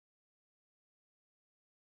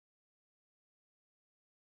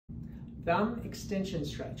Thumb extension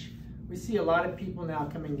stretch. We see a lot of people now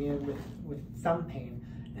coming in with thumb pain,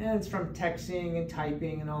 and it's from texting and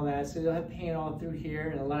typing and all that, so they'll have pain all through here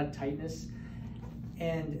and a lot of tightness,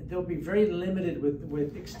 and they'll be very limited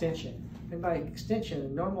with extension. And by extension, a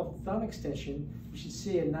normal thumb extension, you should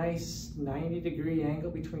see a nice 90-degree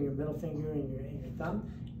angle between your middle finger and your thumb.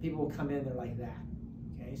 People will come in, they're like that.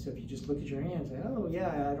 Okay, so if you just look at your hands, like, oh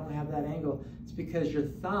yeah, I don't have that angle, it's because your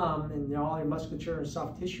thumb and all your musculature and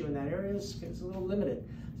soft tissue in that area is a little limited.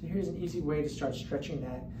 So here's an easy way to start stretching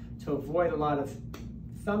that to avoid a lot of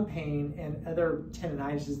thumb pain and other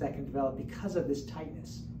tendinitis that can develop because of this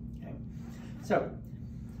tightness. Okay, so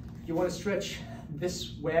you want to stretch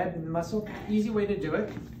this web in the muscle. Easy way to do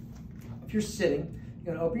it. If you're sitting,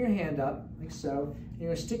 you're going to open your hand up like so. And you're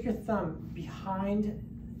going to stick your thumb behind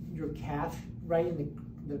your calf, right in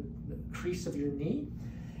the crease of your knee.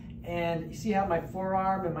 And you see how my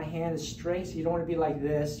forearm and my hand is straight, so you don't want to be like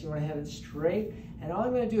this. You want to have it straight. And all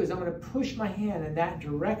I'm going to do is I'm going to push my hand in that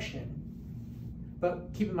direction,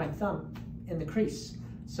 but keeping my thumb in the crease.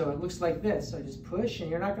 So it looks like this. So I just push, and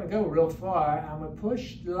you're not going to go real far. I'm going to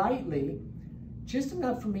push lightly, just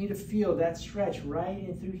enough for me to feel that stretch right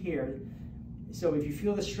in through here. So if you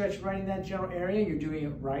feel the stretch right in that general area, you're doing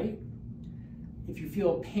it right. If you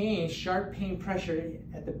feel pain, sharp pain pressure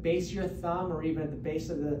at the base of your thumb or even at the base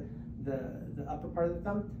of the upper part of the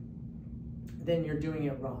thumb, then you're doing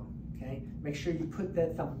it wrong, okay? Make sure you put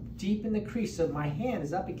that thumb deep in the crease so my hand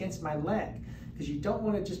is up against my leg, because you don't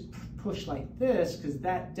want to just push like this, because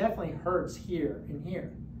that definitely hurts here and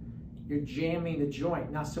here. You're jamming the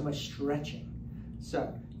joint, not so much stretching.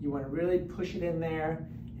 So you want to really push it in there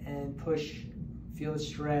and push, feel the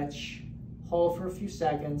stretch, hold for a few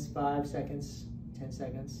seconds, 5 seconds, 10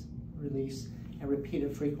 seconds, release, and repeat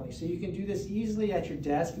it frequently. So you can do this easily at your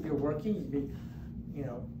desk if you're working. You can be, you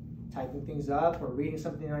know, typing things up or reading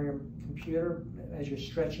something on your computer as you're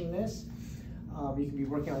stretching this. You can be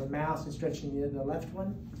working on the mouse and stretching the left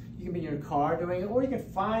one. You can be in your car doing it, or you can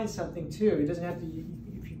find something too. It doesn't have to,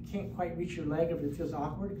 if you can't quite reach your leg, or if it feels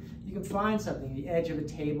awkward, you can find something, the edge of a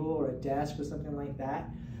table or a desk or something like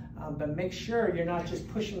that. But make sure you're not just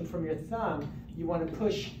pushing from your thumb. You want to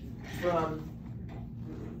push from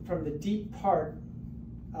the deep part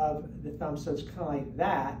of the thumb, so it's kind of like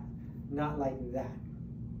that, not like that.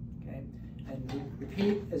 Okay, and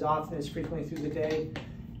repeat as often as frequently through the day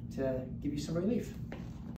to give you some relief.